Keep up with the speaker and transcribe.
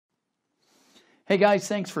Hey guys,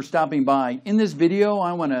 thanks for stopping by. In this video,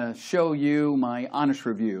 I want to show you my honest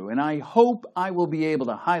review, and I hope I will be able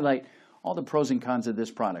to highlight all the pros and cons of this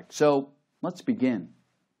product. So let's begin.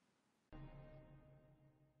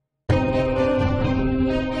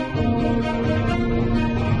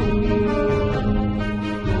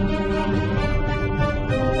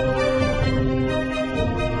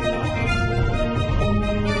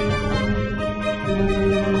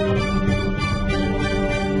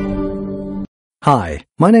 Hi,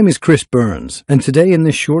 my name is Chris Burns, and today in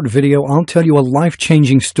this short video I'll tell you a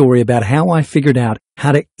life-changing story about how I figured out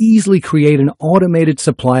how to easily create an automated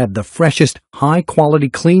supply of the freshest, high-quality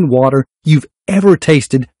clean water you've ever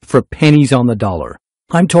tasted for pennies on the dollar.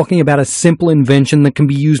 I'm talking about a simple invention that can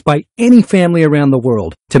be used by any family around the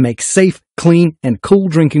world to make safe, clean, and cool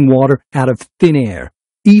drinking water out of thin air,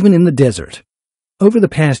 even in the desert. Over the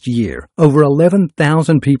past year, over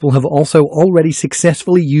 11,000 people have also already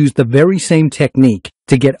successfully used the very same technique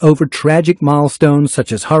to get over tragic milestones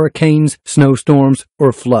such as hurricanes, snowstorms,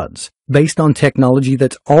 or floods, based on technology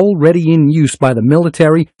that's already in use by the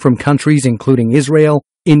military from countries including Israel,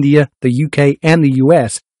 India, the UK, and the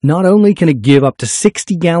US. Not only can it give up to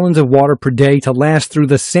 60 gallons of water per day to last through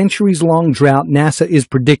the centuries-long drought NASA is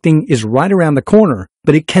predicting is right around the corner,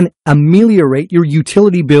 but it can ameliorate your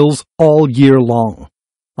utility bills all year long.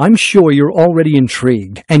 I'm sure you're already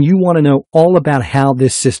intrigued, and you want to know all about how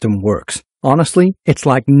this system works. Honestly, it's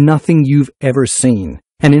like nothing you've ever seen.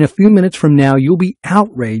 And in a few minutes from now, you'll be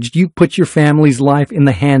outraged you put your family's life in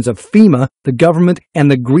the hands of FEMA, the government, and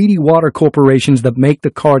the greedy water corporations that make the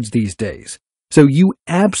cards these days. So you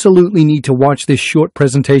absolutely need to watch this short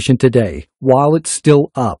presentation today, while it's still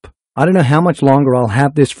up. I don't know how much longer I'll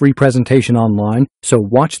have this free presentation online, so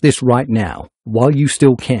watch this right now, while you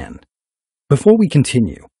still can. Before we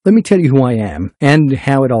continue, let me tell you who I am and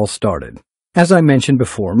how it all started. As I mentioned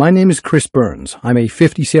before, my name is Chris Burns. I'm a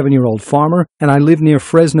 57-year-old farmer, and I live near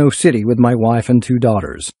Fresno City with my wife and 2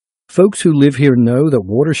 daughters. Folks who live here know that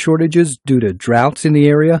water shortages due to droughts in the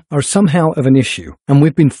area are somehow of an issue, and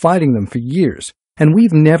we've been fighting them for years. And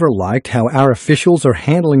we've never liked how our officials are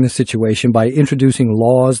handling the situation by introducing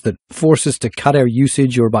laws that force us to cut our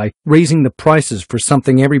usage or by raising the prices for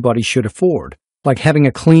something everybody should afford, like having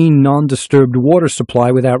a clean, non-disturbed water supply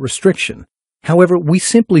without restriction. However, we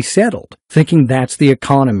simply settled, thinking that's the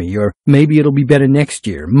economy, or maybe it'll be better next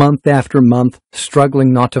year, month after month,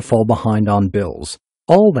 struggling not to fall behind on bills.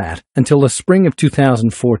 All that until the spring of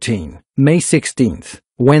 2014, May 16th,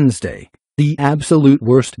 Wednesday, the absolute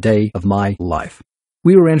worst day of my life.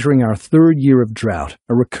 We were entering our 3rd year of drought,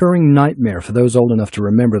 a recurring nightmare for those old enough to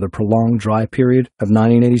remember the prolonged dry period of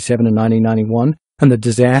 1987 and 1991, and the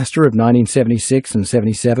disaster of 1976 and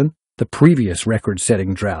 77, the previous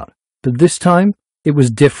record-setting drought. But this time, it was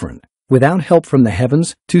different. Without help from the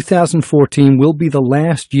heavens, 2014 will be the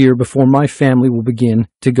last year before my family will begin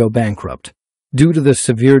to go bankrupt. Due to the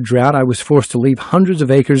severe drought, I was forced to leave hundreds of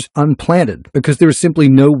acres unplanted because there was simply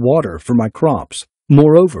no water for my crops.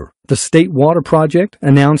 Moreover, the State Water Project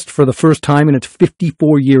announced for the first time in its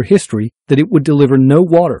 54-year history that it would deliver no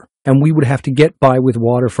water, and we would have to get by with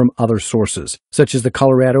water from other sources, such as the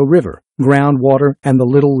Colorado River, groundwater, and the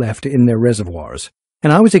little left in their reservoirs.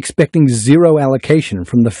 And I was expecting zero allocation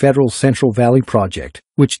from the federal Central Valley Project,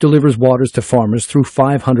 which delivers waters to farmers through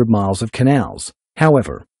 500 miles of canals.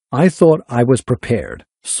 However, I thought I was prepared.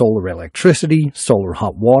 Solar electricity, solar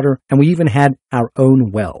hot water, and we even had our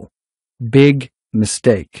own well. Big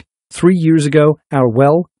mistake. 3 years ago, our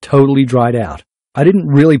well totally dried out. I didn't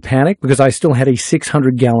really panic because I still had a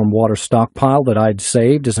 600-gallon water stockpile that I'd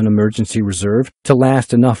saved as an emergency reserve to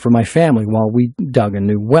last enough for my family while we dug a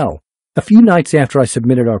new well. A few nights after I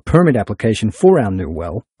submitted our permit application for our new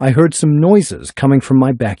well, I heard some noises coming from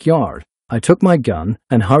my backyard. I took my gun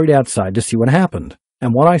and hurried outside to see what happened.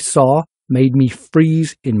 And what I saw made me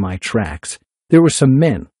freeze in my tracks. There were some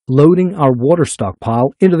men loading our water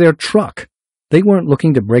stockpile into their truck. They weren't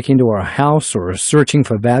looking to break into our house or searching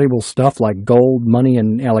for valuable stuff like gold, money,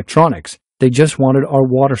 and electronics. They just wanted our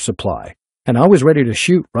water supply. And I was ready to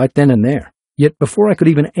shoot right then and there. Yet before I could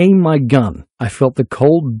even aim my gun, I felt the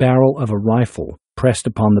cold barrel of a rifle pressed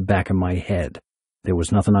upon the back of my head. There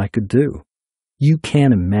was nothing I could do. You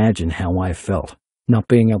can't imagine how I felt, not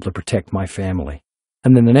being able to protect my family.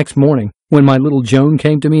 And then the next morning, when my little Joan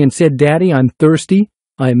came to me and said, "Daddy, I'm thirsty,"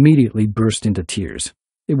 I immediately burst into tears.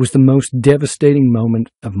 It was the most devastating moment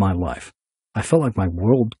of my life. I felt like my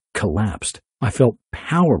world collapsed. I felt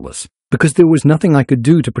powerless because there was nothing I could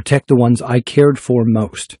do to protect the ones I cared for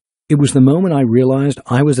most. It was the moment I realized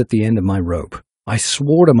I was at the end of my rope. I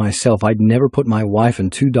swore to myself I'd never put my wife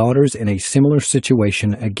and 2 daughters in a similar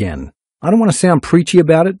situation again. I don't want to sound preachy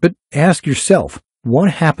about it, but ask yourself,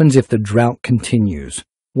 what happens if the drought continues?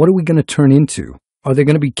 What are we going to turn into? Are there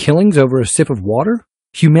going to be killings over a sip of water?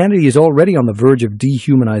 Humanity is already on the verge of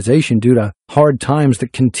dehumanization due to hard times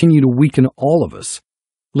that continue to weaken all of us.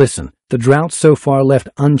 Listen, the drought so far left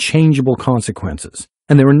unchangeable consequences,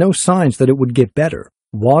 and there are no signs that it would get better.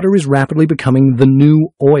 Water is rapidly becoming the new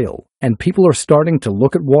oil, and people are starting to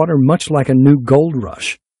look at water much like a new gold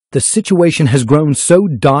rush. The situation has grown so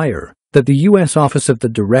dire that the U.S. Office of the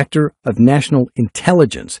Director of National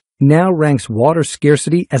Intelligence now ranks water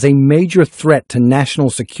scarcity as a major threat to national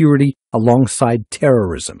security alongside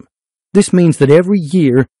terrorism. This means that every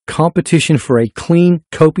year, competition for a clean,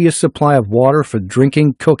 copious supply of water for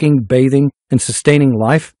drinking, cooking, bathing, and sustaining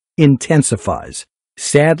life intensifies.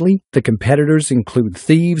 Sadly, the competitors include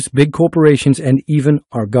thieves, big corporations, and even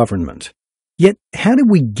our government. Yet, how did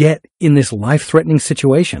we get in this life-threatening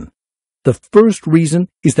situation? The first reason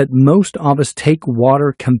is that most of us take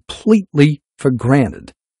water completely for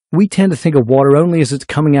granted. We tend to think of water only as it's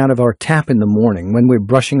coming out of our tap in the morning when we're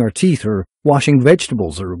brushing our teeth or washing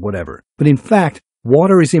vegetables or whatever. But in fact,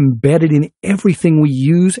 water is embedded in everything we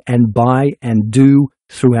use and buy and do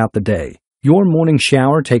throughout the day. Your morning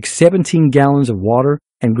shower takes 17 gallons of water,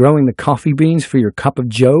 and growing the coffee beans for your cup of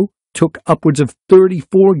joe took upwards of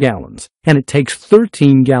 34 gallons, and it takes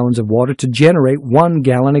 13 gallons of water to generate 1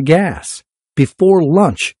 gallon of gas. Before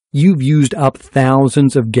lunch, you've used up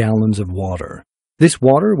thousands of gallons of water. This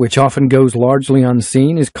water, which often goes largely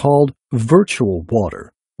unseen, is called virtual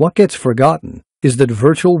water. What gets forgotten is that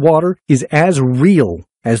virtual water is as real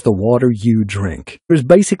as the water you drink. There's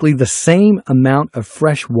basically the same amount of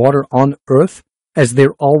fresh water on Earth as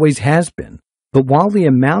there always has been. But while the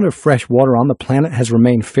amount of fresh water on the planet has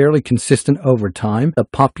remained fairly consistent over time, the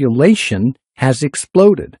population has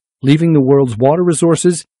exploded, leaving the world's water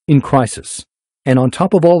resources in crisis. And on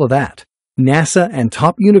top of all of that, NASA and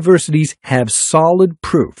top universities have solid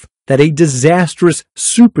proof that a disastrous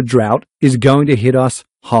super drought is going to hit us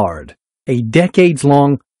hard. A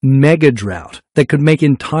decades-long mega drought that could make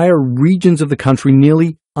entire regions of the country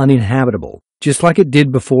nearly uninhabitable, just like it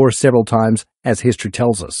did before several times, as history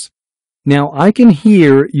tells us. Now, I can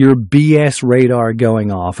hear your BS radar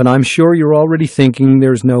going off, and I'm sure you're already thinking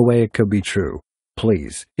there's no way it could be true.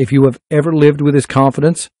 Please, if you have ever lived with this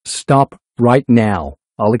confidence, stop right now.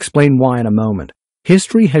 I'll explain why in a moment.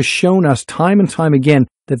 History has shown us time and time again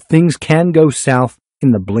that things can go south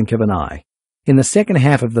in the blink of an eye. In the second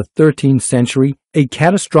half of the 13th century, a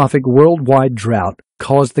catastrophic worldwide drought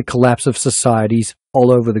caused the collapse of societies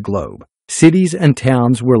all over the globe. Cities and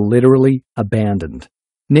towns were literally abandoned.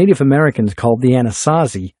 Native Americans called the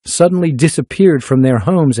Anasazi suddenly disappeared from their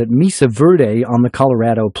homes at Mesa Verde on the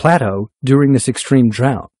Colorado Plateau during this extreme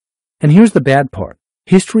drought. And here's the bad part.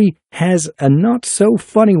 History has a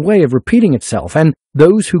not-so-funny way of repeating itself, and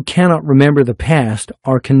those who cannot remember the past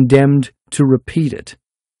are condemned to repeat it.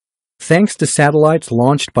 Thanks to satellites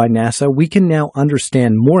launched by NASA, we can now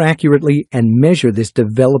understand more accurately and measure this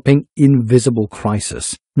developing invisible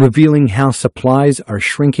crisis, revealing how supplies are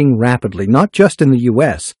shrinking rapidly, not just in the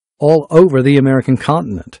U.S., all over the American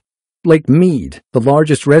continent. Lake Mead, the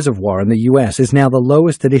largest reservoir in the U.S., is now the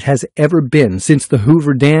lowest that it has ever been since the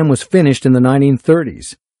Hoover Dam was finished in the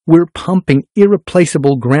 1930s. We're pumping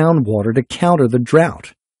irreplaceable groundwater to counter the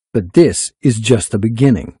drought. But this is just the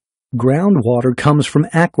beginning. Groundwater comes from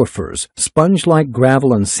aquifers, sponge-like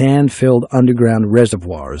gravel and sand-filled underground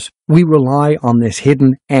reservoirs. We rely on this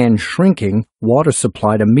hidden and shrinking water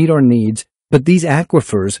supply to meet our needs, but these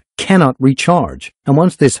aquifers cannot recharge. And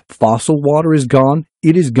once this fossil water is gone,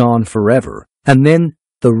 it is gone forever. And then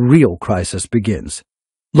the real crisis begins.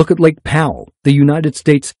 Look at Lake Powell, the United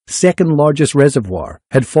States' second-largest reservoir,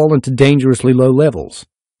 had fallen to dangerously low levels.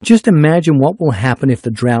 Just imagine what will happen if the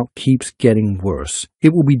drought keeps getting worse.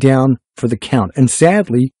 It will be down for the count, and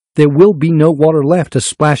sadly, there will be no water left to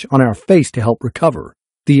splash on our face to help recover.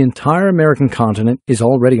 The entire American continent is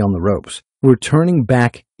already on the ropes. We're turning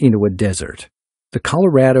back into a desert. The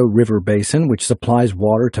Colorado River Basin, which supplies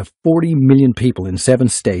water to 40 million people in 7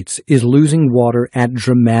 states, is losing water at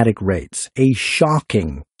dramatic rates, a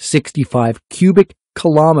shocking 65 cubic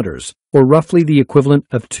kilometers, or roughly the equivalent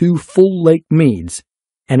of 2 full Lake Meads,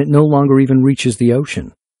 and it no longer even reaches the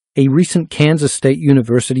ocean. A recent Kansas State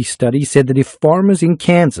University study said that if farmers in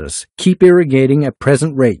Kansas keep irrigating at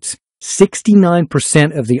present rates,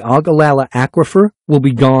 69% of the Ogallala aquifer will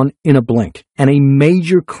be gone in a blink, and a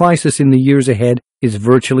major crisis in the years ahead is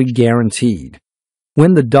virtually guaranteed.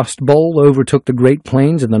 When the Dust Bowl overtook the Great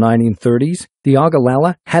Plains in the 1930s, the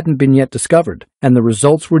Ogallala hadn't been yet discovered, and the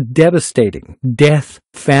results were devastating: death,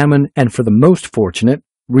 famine, and for the most fortunate,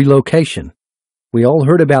 relocation. We all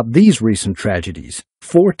heard about these recent tragedies.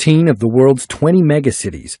 14 of the world's 20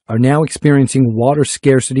 megacities are now experiencing water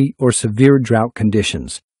scarcity or severe drought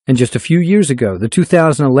conditions. And just a few years ago, the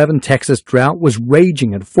 2011 Texas drought was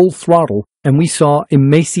raging at full throttle, and we saw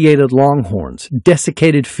emaciated longhorns,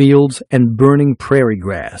 desiccated fields, and burning prairie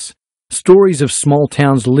grass. Stories of small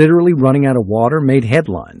towns literally running out of water made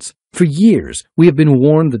headlines. For years, we have been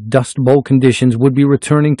warned that Dust Bowl conditions would be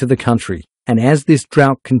returning to the country, and as this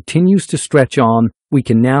drought continues to stretch on, we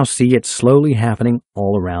can now see it slowly happening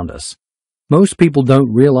all around us. Most people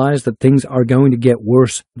don't realize that things are going to get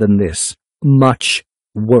worse than this. Much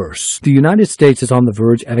worse. The United States is on the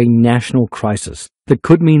verge of a national crisis that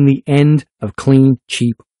could mean the end of clean,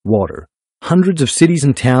 cheap water. Hundreds of cities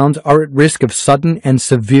and towns are at risk of sudden and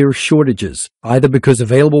severe shortages, either because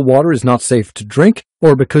available water is not safe to drink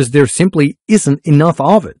or because there simply isn't enough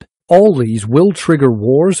of it. All these will trigger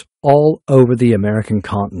wars all over the American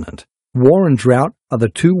continent. War and drought are the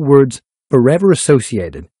two words forever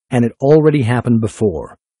associated, and it already happened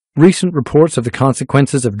before. Recent reports of the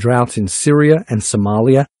consequences of droughts in Syria and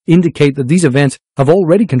Somalia indicate that these events have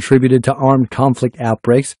already contributed to armed conflict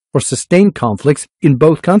outbreaks or sustained conflicts in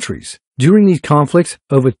both countries. During these conflicts,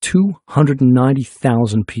 over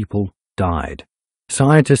 290,000 people died.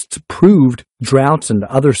 Scientists proved droughts and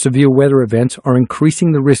other severe weather events are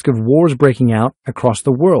increasing the risk of wars breaking out across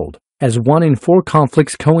the world, as 1 in 4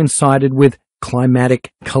 conflicts coincided with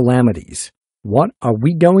climatic calamities. What are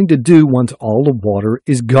we going to do once all the water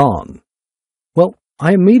is gone? Well,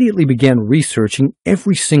 I immediately began researching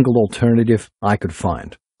every single alternative I could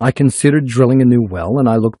find. I considered drilling a new well, and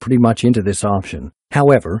I looked pretty much into this option.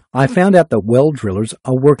 However, I found out that well drillers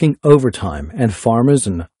are working overtime, and farmers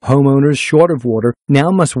and homeowners short of water now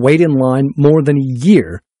must wait in line more than a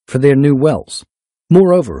year for their new wells.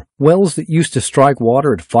 Moreover, wells that used to strike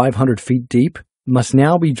water at 500 feet deep must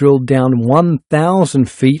now be drilled down 1,000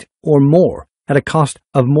 feet or more at a cost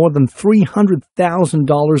of more than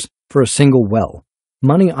 $300,000 for a single well.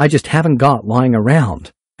 Money I just haven't got lying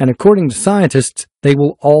around, and according to scientists, they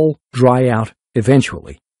will all dry out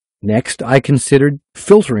eventually. Next, I considered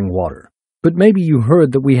filtering water. But maybe you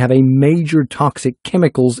heard that we have a major toxic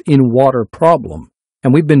chemicals in water problem,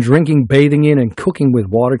 and we've been drinking, bathing in, and cooking with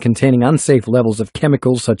water containing unsafe levels of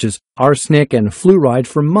chemicals such as arsenic and fluoride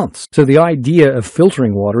for months. So the idea of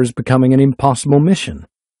filtering water is becoming an impossible mission.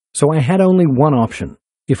 So I had only one option.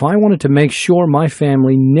 If I wanted to make sure my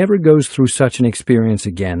family never goes through such an experience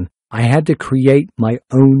again, I had to create my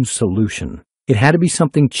own solution. It had to be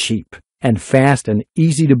something cheap and fast and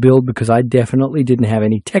easy to build because I definitely didn't have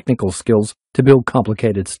any technical skills to build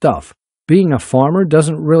complicated stuff. Being a farmer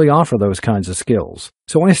doesn't really offer those kinds of skills.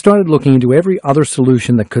 So I started looking into every other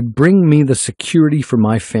solution that could bring me the security for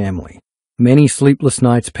my family. Many sleepless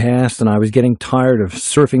nights passed, and I was getting tired of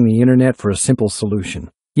surfing the internet for a simple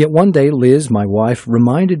solution. Yet one day, Liz, my wife,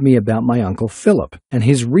 reminded me about my Uncle Philip and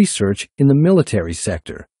his research in the military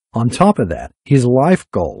sector. On top of that, his life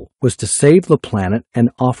goal was to save the planet and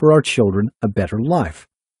offer our children a better life.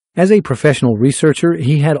 As a professional researcher,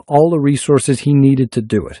 he had all the resources he needed to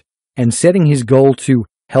do it. And setting his goal to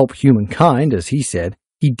help humankind, as he said,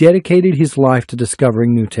 he dedicated his life to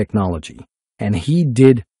discovering new technology. And he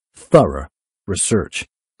did thorough research.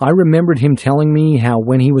 I remembered him telling me how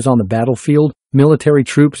when he was on the battlefield, military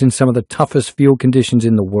troops in some of the toughest field conditions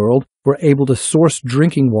in the world were able to source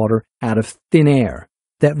drinking water out of thin air.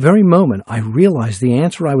 That very moment, I realized the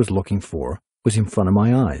answer I was looking for was in front of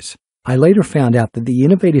my eyes. I later found out that the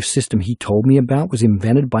innovative system he told me about was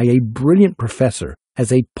invented by a brilliant professor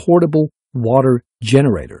as a portable water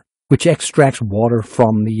generator, which extracts water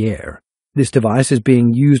from the air. This device is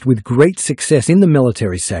being used with great success in the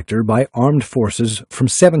military sector by armed forces from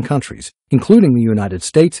 7 countries, including the United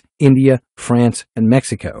States, India, France, and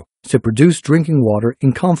Mexico, to produce drinking water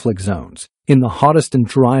in conflict zones, in the hottest and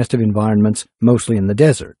driest of environments, mostly in the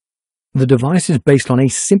desert. The device is based on a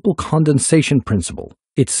simple condensation principle.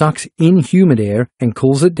 It sucks in humid air and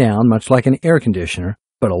cools it down much like an air conditioner,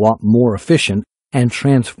 but a lot more efficient, and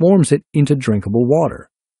transforms it into drinkable water.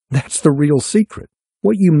 That's the real secret.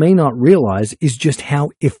 What you may not realize is just how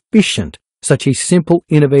efficient such a simple,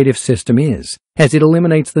 innovative system is, as it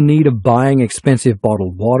eliminates the need of buying expensive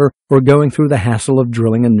bottled water or going through the hassle of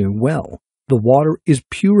drilling a new well. The water is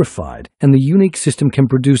purified, and the unique system can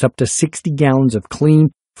produce up to 60 gallons of clean,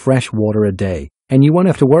 fresh water a day, and you won't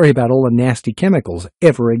have to worry about all the nasty chemicals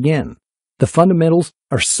ever again. The fundamentals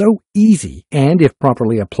are so easy, and if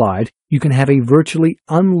properly applied, you can have a virtually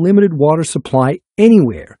unlimited water supply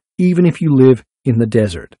anywhere, even if you live in the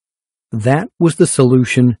desert. That was the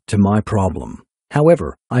solution to my problem.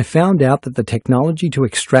 However, I found out that the technology to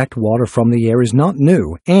extract water from the air is not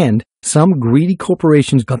new, and some greedy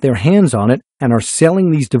corporations got their hands on it and are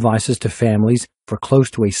selling these devices to families for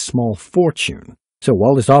close to a small fortune. So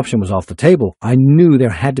while this option was off the table, I knew there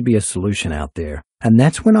had to be a solution out there, and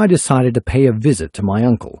that's when I decided to pay a visit to my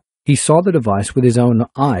uncle. He saw the device with his own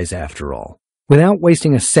eyes, after all. Without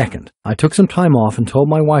wasting a second, I took some time off and told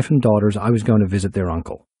my wife and daughters I was going to visit their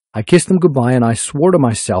uncle. I kissed them goodbye and I swore to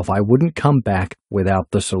myself I wouldn't come back without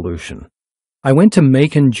the solution. I went to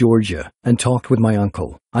Macon, Georgia, and talked with my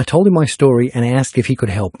uncle. I told him my story and asked if he could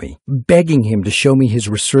help me, begging him to show me his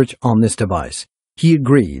research on this device. He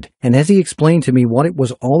agreed, and as he explained to me what it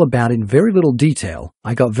was all about in very little detail,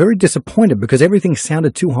 I got very disappointed because everything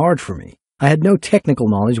sounded too hard for me. I had no technical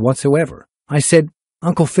knowledge whatsoever. I said,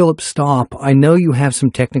 "Uncle Philip, stop. I know you have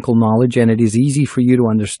some technical knowledge and it is easy for you to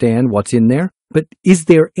understand what's in there, but is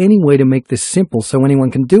there any way to make this simple so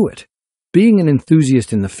anyone can do it?" Being an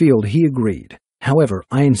enthusiast in the field, he agreed. However,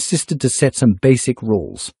 I insisted to set some basic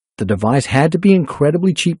rules. The device had to be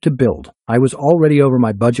incredibly cheap to build. I was already over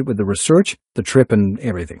my budget with the research, the trip, and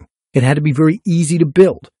everything. It had to be very easy to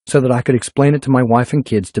build so that I could explain it to my wife and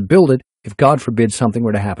kids to build it if God forbid something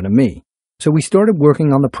were to happen to me. So we started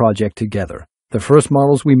working on the project together. The first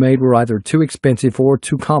models we made were either too expensive or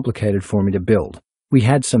too complicated for me to build. We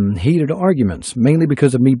had some heated arguments, mainly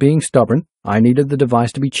because of me being stubborn. I needed the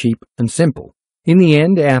device to be cheap and simple. In the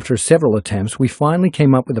end, after several attempts, we finally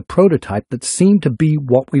came up with a prototype that seemed to be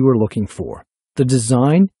what we were looking for. The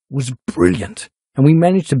design was brilliant, and we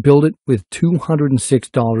managed to build it with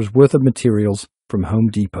 $206 worth of materials from Home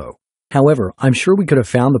Depot. However, I'm sure we could have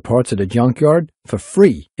found the parts at a junkyard for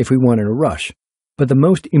free if we weren't in a rush. But the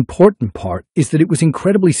most important part is that it was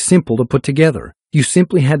incredibly simple to put together. You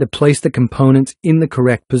simply had to place the components in the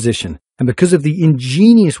correct position, and because of the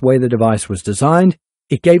ingenious way the device was designed,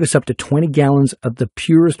 it gave us up to 20 gallons of the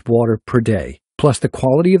purest water per day. Plus, the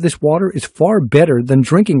quality of this water is far better than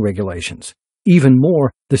drinking regulations. Even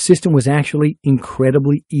more, the system was actually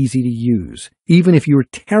incredibly easy to use, even if you were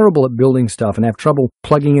terrible at building stuff and have trouble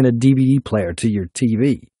plugging in a DVD player to your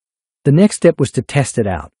TV. The next step was to test it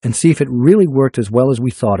out and see if it really worked as well as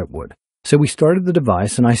we thought it would. So we started the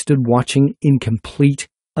device and I stood watching in complete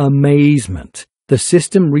amazement. The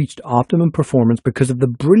system reached optimum performance because of the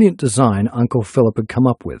brilliant design Uncle Philip had come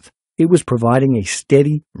up with. It was providing a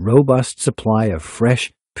steady, robust supply of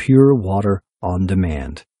fresh, pure water on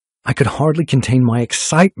demand. I could hardly contain my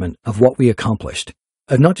excitement of what we accomplished,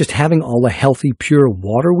 of not just having all the healthy, pure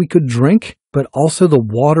water we could drink, but also the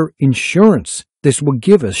water insurance this would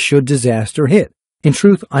give us should disaster hit. In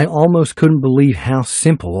truth, I almost couldn't believe how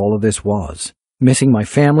simple all of this was. Missing my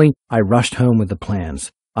family, I rushed home with the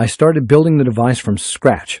plans. I started building the device from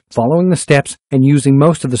scratch, following the steps and using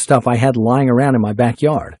most of the stuff I had lying around in my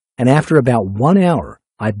backyard. And after about 1 hour,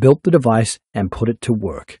 I built the device and put it to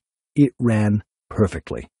work. It ran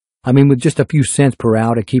perfectly. I mean, with just a few cents per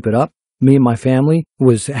hour to keep it up, me and my family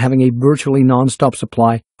was having a virtually non-stop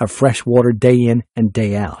supply of fresh water day in and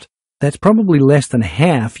day out. That's probably less than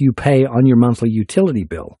half you pay on your monthly utility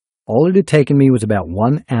bill. All it had taken me was about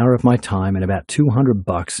 1 hour of my time and about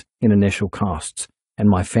 $200 in initial costs, and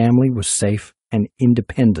my family was safe and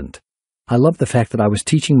independent. I love the fact that I was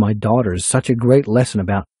teaching my daughters such a great lesson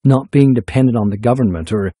about not being dependent on the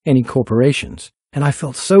government or any corporations, and I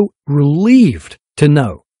felt so relieved to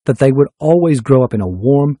know that they would always grow up in a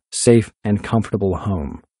warm, safe, and comfortable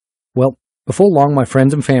home. Well, before long, my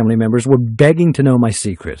friends and family members were begging to know my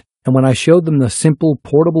secret, and when I showed them the simple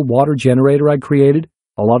portable water generator I'd created,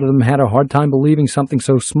 a lot of them had a hard time believing something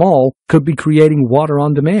so small could be creating water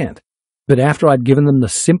on demand. But after I'd given them the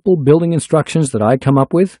simple building instructions that I'd come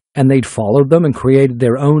up with, and they'd followed them and created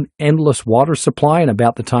their own endless water supply in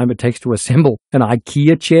about the time it takes to assemble an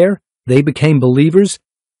IKEA chair, they became believers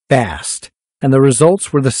fast. And the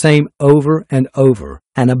results were the same over and over,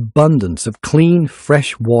 an abundance of clean,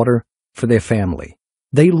 fresh water for their family.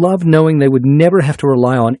 They loved knowing they would never have to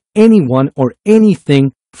rely on anyone or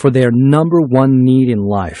anything for their number one need in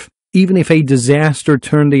life, even if a disaster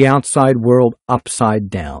turned the outside world upside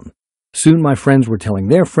down. Soon my friends were telling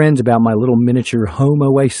their friends about my little miniature home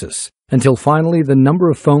oasis, until finally the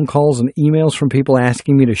number of phone calls and emails from people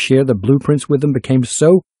asking me to share the blueprints with them became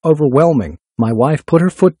so overwhelming. My wife put her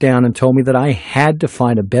foot down and told me that I had to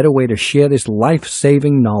find a better way to share this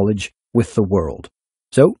life-saving knowledge with the world.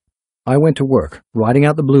 So I went to work, writing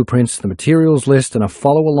out the blueprints, the materials list, and a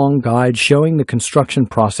follow-along guide showing the construction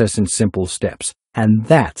process in simple steps. And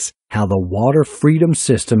that's how the Water Freedom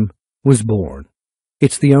System was born.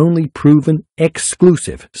 It's the only proven,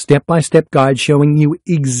 exclusive, step-by-step guide showing you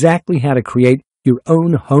exactly how to create your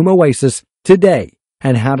own home oasis today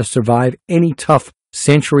and how to survive any tough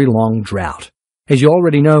century-long drought. As you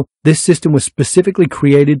already know, this system was specifically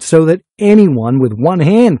created so that anyone with one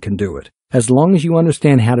hand can do it. As long as you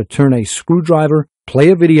understand how to turn a screwdriver, play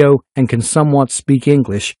a video, and can somewhat speak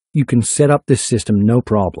English, you can set up this system no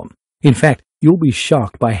problem. In fact, you'll be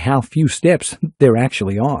shocked by how few steps there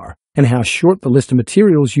actually are, and how short the list of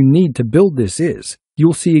materials you need to build this is.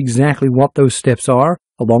 You'll see exactly what those steps are,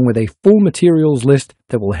 along with a full materials list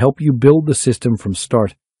that will help you build the system from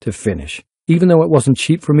start to finish. Even though it wasn't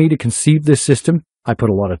cheap for me to conceive this system, I put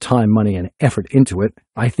a lot of time, money, and effort into it.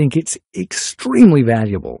 I think it's extremely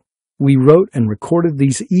valuable. We wrote and recorded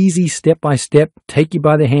these easy step-by-step,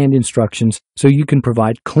 take-you-by-the-hand instructions so you can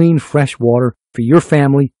provide clean, fresh water for your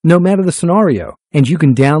family, no matter the scenario. And you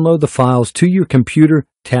can download the files to your computer,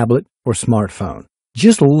 tablet, or smartphone.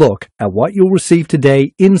 Just look at what you'll receive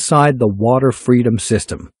today inside the Water Freedom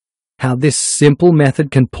System. How this simple method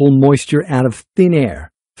can pull moisture out of thin air,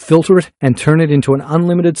 filter it, and turn it into an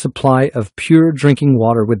unlimited supply of pure drinking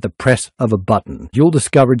water with the press of a button. You'll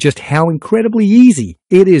discover just how incredibly easy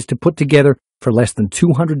it is to put together for less than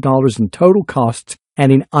 $200 in total costs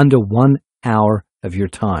and in under 1 hour of your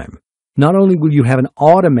time. Not only will you have an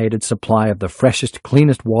automated supply of the freshest,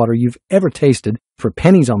 cleanest water you've ever tasted for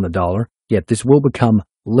pennies on the dollar, yet this will become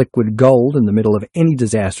liquid gold in the middle of any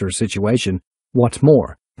disaster or situation. What's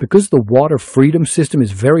more, because the Water Freedom System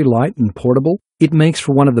is very light and portable, it makes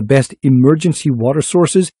for one of the best emergency water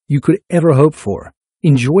sources you could ever hope for.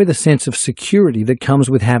 Enjoy the sense of security that comes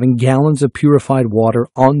with having gallons of purified water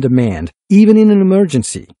on demand, even in an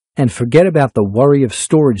emergency. And forget about the worry of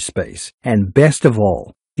storage space. And best of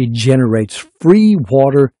all, it generates free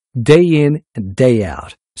water day in and day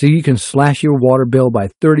out. So you can slash your water bill by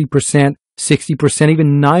 30%, 60%,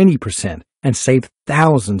 even 90%, and save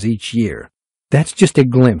thousands each year. That's just a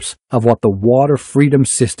glimpse of what the Water Freedom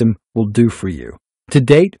System will do for you. To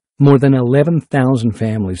date, more than 11,000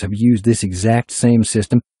 families have used this exact same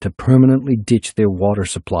system to permanently ditch their water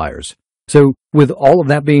suppliers. So, with all of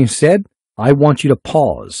that being said, I want you to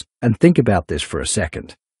pause and think about this for a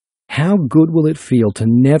second. How good will it feel to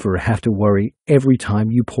never have to worry every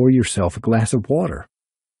time you pour yourself a glass of water?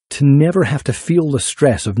 To never have to feel the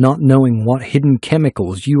stress of not knowing what hidden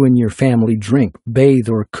chemicals you and your family drink, bathe,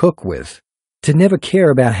 or cook with? To never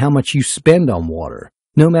care about how much you spend on water,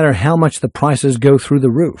 no matter how much the prices go through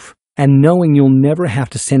the roof, and knowing you'll never have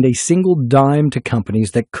to send a single dime to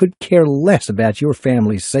companies that could care less about your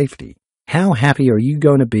family's safety. How happy are you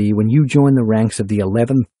going to be when you join the ranks of the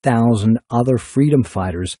 11,000 other freedom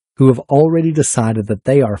fighters who have already decided that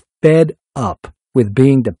they are fed up with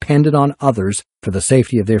being dependent on others for the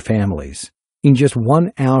safety of their families? In just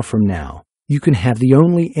 1 hour from now, you can have the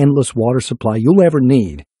only endless water supply you'll ever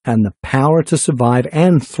need, and the power to survive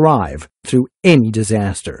and thrive through any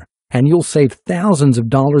disaster. And you'll save thousands of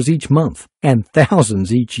dollars each month and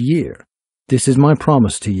thousands each year. This is my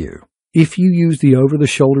promise to you. If you use the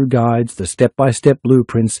over-the-shoulder guides, the step-by-step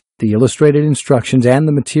blueprints, the illustrated instructions, and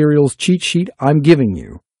the materials cheat sheet I'm giving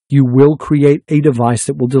you, you will create a device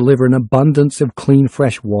that will deliver an abundance of clean,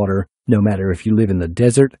 fresh water, no matter if you live in the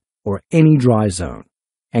desert or any dry zone.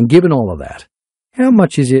 And given all of that, how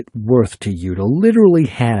much is it worth to you to literally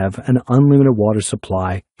have an unlimited water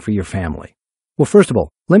supply for your family? Well, first of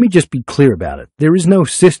all, let me just be clear about it. There is no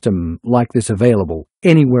system like this available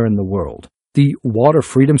anywhere in the world. The Water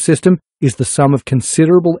Freedom System is the sum of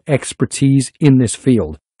considerable expertise in this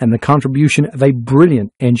field and the contribution of a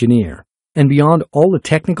brilliant engineer. And beyond all the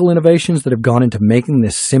technical innovations that have gone into making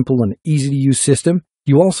this simple and easy-to-use system,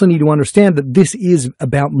 you also need to understand that this is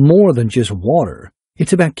about more than just water.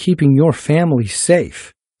 It's about keeping your family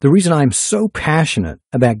safe. The reason I'm so passionate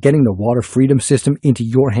about getting the Water Freedom System into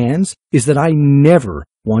your hands is that I never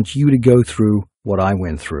want you to go through what I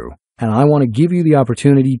went through. And I want to give you the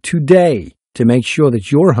opportunity today to make sure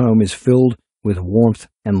that your home is filled with warmth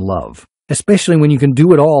and love, especially when you can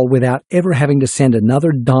do it all without ever having to send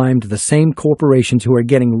another dime to the same corporations who are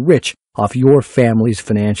getting rich off your family's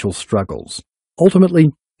financial struggles. Ultimately,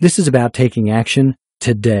 this is about taking action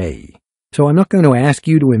today. So I'm not going to ask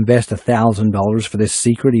you to invest $1,000 for this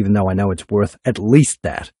secret, even though I know it's worth at least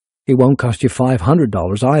that. It won't cost you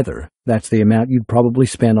 $500 either. That's the amount you'd probably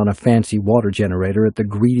spend on a fancy water generator at the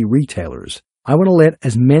greedy retailers. I want to let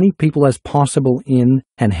as many people as possible in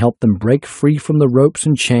and help them break free from the ropes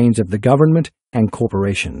and chains of the government and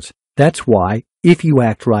corporations. That's why, if you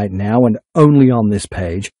act right now and only on this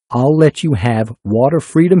page, I'll let you have Water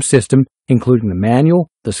Freedom System, including the manual,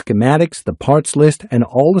 the schematics, the parts list, and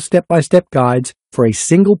all the step-by-step guides for a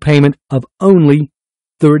single payment of only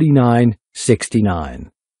 $39.69.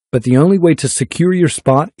 But the only way to secure your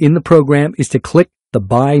spot in the program is to click the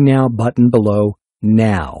Buy Now button below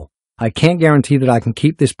now. I can't guarantee that I can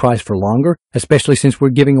keep this price for longer, especially since we're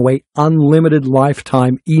giving away unlimited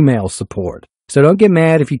lifetime email support. So don't get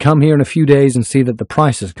mad if you come here in a few days and see that the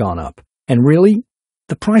price has gone up. And really,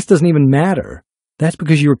 the price doesn't even matter. That's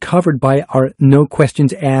because you're covered by our no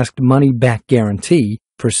questions asked money back guarantee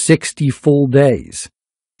for 60 full days.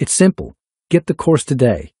 It's simple. Get the course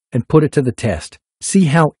today and put it to the test. See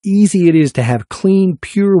how easy it is to have clean,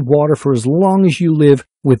 pure water for as long as you live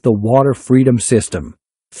with the Water Freedom System.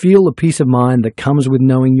 Feel the peace of mind that comes with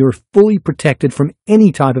knowing you're fully protected from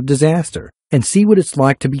any type of disaster, and see what it's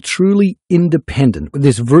like to be truly independent with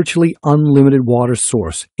this virtually unlimited water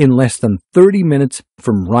source in less than 30 minutes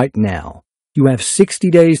from right now. You have 60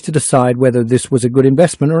 days to decide whether this was a good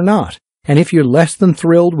investment or not. And if you're less than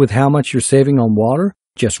thrilled with how much you're saving on water,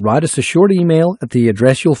 just write us a short email at the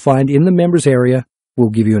address you'll find in the members area. We'll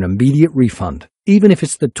give you an immediate refund, even if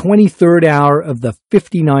it's the 23rd hour of the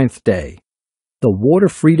 59th day. The Water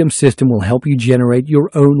Freedom System will help you generate your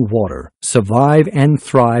own water, survive and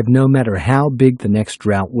thrive no matter how big the next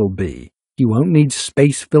drought will be. You won't need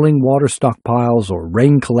space-filling water stockpiles or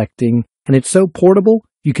rain collecting, and it's so portable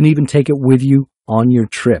you can even take it with you on your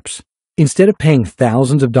trips. Instead of paying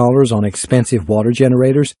thousands of dollars on expensive water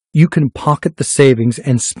generators, you can pocket the savings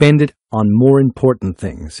and spend it on more important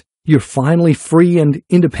things. You're finally free and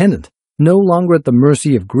independent, no longer at the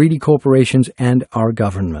mercy of greedy corporations and our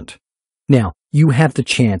government. Now, you have the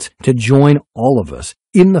chance to join all of us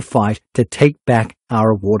in the fight to take back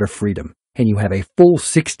our water freedom, and you have a full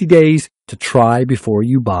 60 days to try before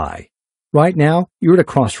you buy. Right now, you're at a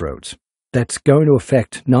crossroads that's going to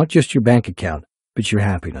affect not just your bank account, but your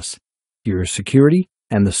happiness, your security,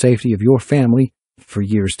 and the safety of your family for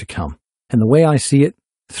years to come. And the way I see it,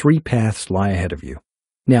 3 paths lie ahead of you.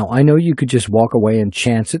 Now, I know you could just walk away and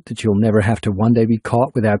chance it that you'll never have to one day be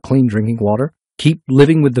caught without clean drinking water. Keep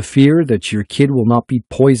living with the fear that your kid will not be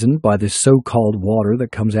poisoned by this so-called water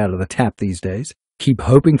that comes out of the tap these days. Keep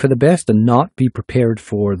hoping for the best and not be prepared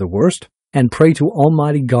for the worst. And pray to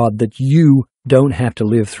Almighty God that you don't have to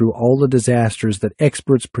live through all the disasters that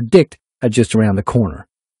experts predict are just around the corner.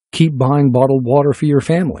 Keep buying bottled water for your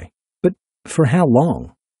family. But for how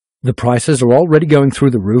long? The prices are already going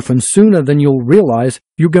through the roof, and sooner than you'll realize,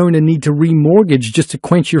 you're going to need to remortgage just to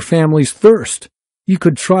quench your family's thirst. You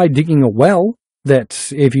could try digging a well.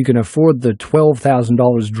 That if you can afford the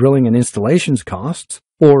 $12,000 drilling and installations costs,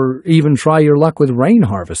 or even try your luck with rain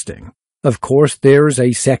harvesting. Of course, there's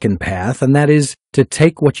a second path, and that is to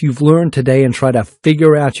take what you've learned today and try to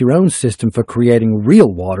figure out your own system for creating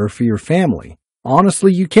real water for your family.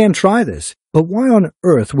 Honestly, you can try this, but why on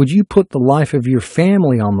earth would you put the life of your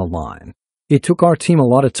family on the line? It took our team a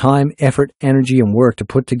lot of time, effort, energy, and work to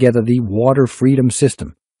put together the Water Freedom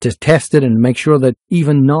System, to test it and make sure that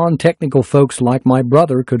even non-technical folks like my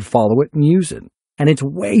brother could follow it and use it. And it's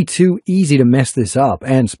way too easy to mess this up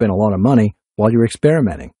and spend a lot of money while you're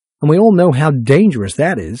experimenting. And we all know how dangerous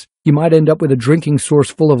that is. You might end up with a drinking source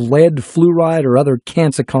full of lead, fluoride, or other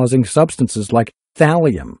cancer-causing substances like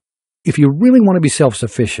thallium. If you really want to be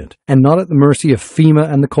self-sufficient and not at the mercy of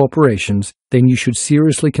FEMA and the corporations, then you should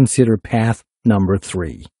seriously consider path number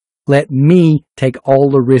 3. Let me take all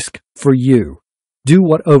the risk for you. Do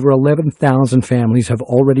what over 11,000 families have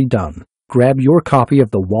already done. Grab your copy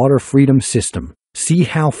of the Water Freedom System. See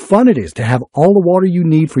how fun it is to have all the water you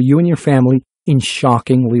need for you and your family in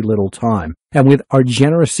shockingly little time. And with our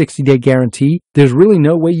generous 60-day guarantee, there's really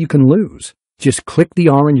no way you can lose. Just click the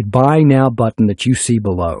orange Buy Now button that you see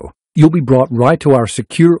below. You'll be brought right to our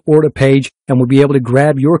secure order page and will be able to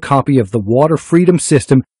grab your copy of the Water Freedom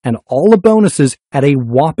System and all the bonuses at a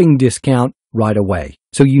whopping discount right away.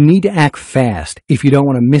 So you need to act fast if you don't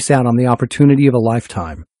want to miss out on the opportunity of a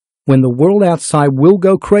lifetime. When the world outside will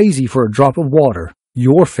go crazy for a drop of water,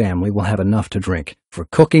 your family will have enough to drink for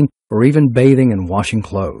cooking or even bathing and washing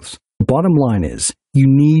clothes. Bottom line is, you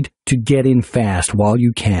need to get in fast while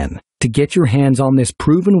you can to get your hands on this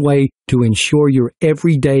proven way to ensure your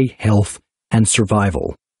everyday health and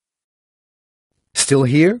survival. Still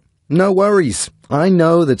here? No worries. I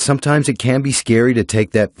know that sometimes it can be scary to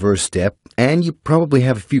take that first step, and you probably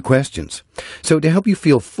have a few questions. So to help you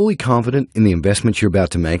feel fully confident in the investment you're about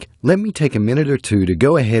to make, let me take a minute or two to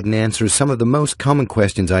go ahead and answer some of the most common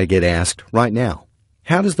questions I get asked right now.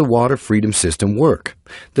 How does the Water Freedom System work?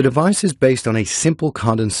 The device is based on a simple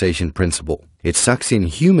condensation principle. It sucks in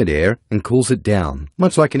humid air and cools it down,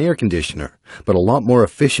 much like an air conditioner, but a lot more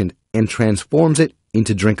efficient and transforms it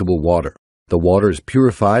into drinkable water. The water is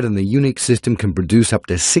purified and the unique system can produce up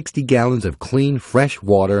to 60 gallons of clean, fresh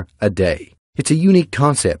water a day. It's a unique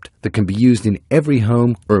concept that can be used in every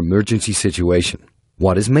home or emergency situation.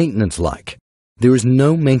 What is maintenance like? There is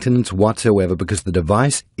no maintenance whatsoever because the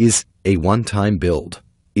device is a one-time build.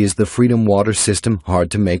 Is the Freedom Water system hard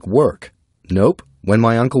to make work? Nope. When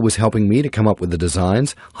my uncle was helping me to come up with the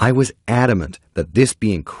designs, I was adamant that this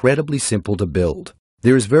be incredibly simple to build.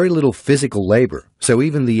 There is very little physical labor, so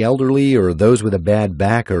even the elderly or those with a bad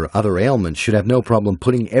back or other ailments should have no problem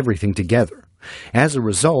putting everything together. As a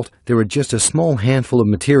result, there are just a small handful of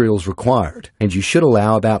materials required, and you should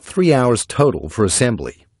allow about 3 hours total for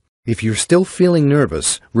assembly. If you're still feeling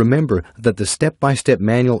nervous, remember that the step-by-step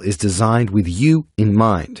manual is designed with you in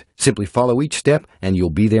mind. Simply follow each step and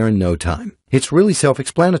you'll be there in no time. It's really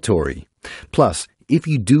self-explanatory. Plus, if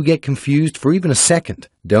you do get confused for even a second,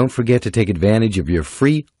 don't forget to take advantage of your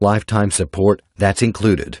free lifetime support that's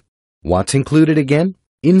included. What's included again?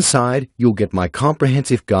 Inside, you'll get my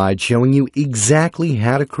comprehensive guide showing you exactly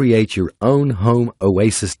how to create your own home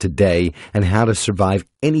oasis today and how to survive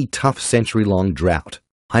any tough century-long drought.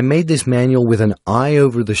 I made this manual with an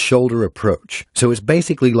eye-over-the-shoulder approach, so it's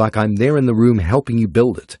basically like I'm there in the room helping you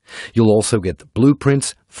build it. You'll also get the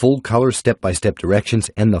blueprints, full-color step-by-step directions,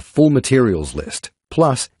 and the full materials list.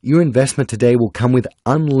 Plus, your investment today will come with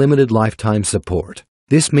unlimited lifetime support.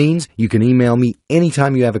 This means you can email me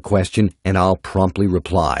anytime you have a question, and I'll promptly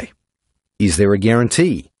reply. Is there a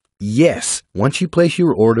guarantee? Yes. Once you place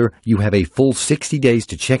your order, you have a full 60 days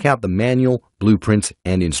to check out the manual, blueprints,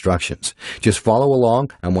 and instructions. Just follow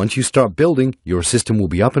along, and once you start building, your system will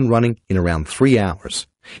be up and running in around 3 hours.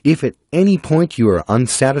 If at any point you are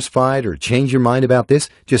unsatisfied or change your mind about this,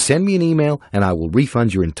 just send me an email and I will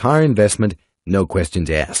refund your entire investment, no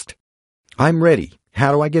questions asked. I'm ready.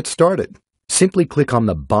 How do I get started? Simply click on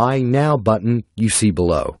the Buy Now button you see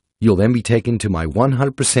below. You'll then be taken to my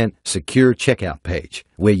 100% secure checkout page,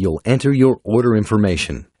 where you'll enter your order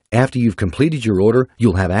information. After you've completed your order,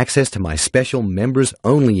 you'll have access to my special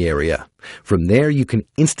members-only area. From there, you can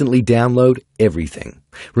instantly download everything.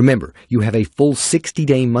 Remember, you have a full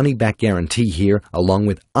 60-day money-back guarantee here, along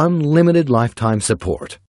with unlimited lifetime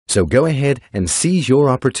support. So go ahead and seize your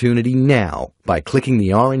opportunity now by clicking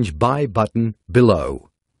the orange Buy button below.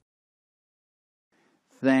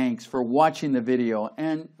 Thanks for watching the video,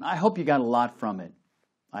 and I hope you got a lot from it.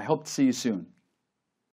 I hope to see you soon.